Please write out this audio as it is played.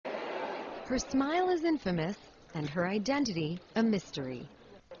Her smile is infamous, and her identity a mystery.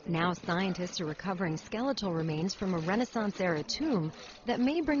 Now scientists are recovering skeletal remains from a Renaissance-era tomb that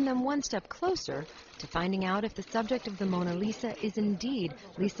may bring them one step closer to finding out if the subject of the Mona Lisa is indeed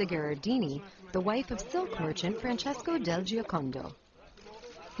Lisa Gherardini, the wife of silk merchant Francesco del Giocondo.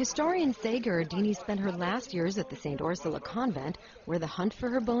 Historians say Gherardini spent her last years at the Saint Orsola convent, where the hunt for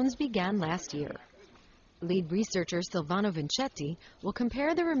her bones began last year. Lead researcher Silvano Vinceti will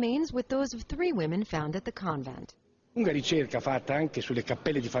compare the remains with those of 3 women found at the convent. A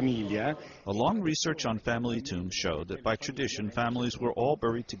long research on family tombs showed that by tradition families were all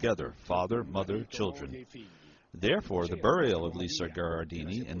buried together, father, mother, children. Therefore, the burial of Lisa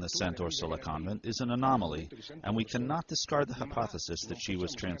Gherardini in the Saint Orsola convent is an anomaly, and we cannot discard the hypothesis that she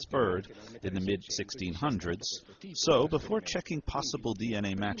was transferred in the mid-1600s. So, before checking possible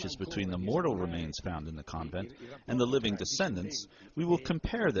DNA matches between the mortal remains found in the convent and the living descendants, we will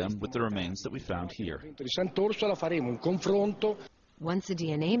compare them with the remains that we found here. Once a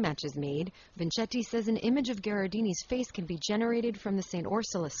DNA match is made, Vinceti says an image of Gherardini's face can be generated from the Saint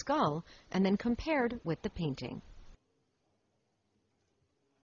Orsola skull and then compared with the painting.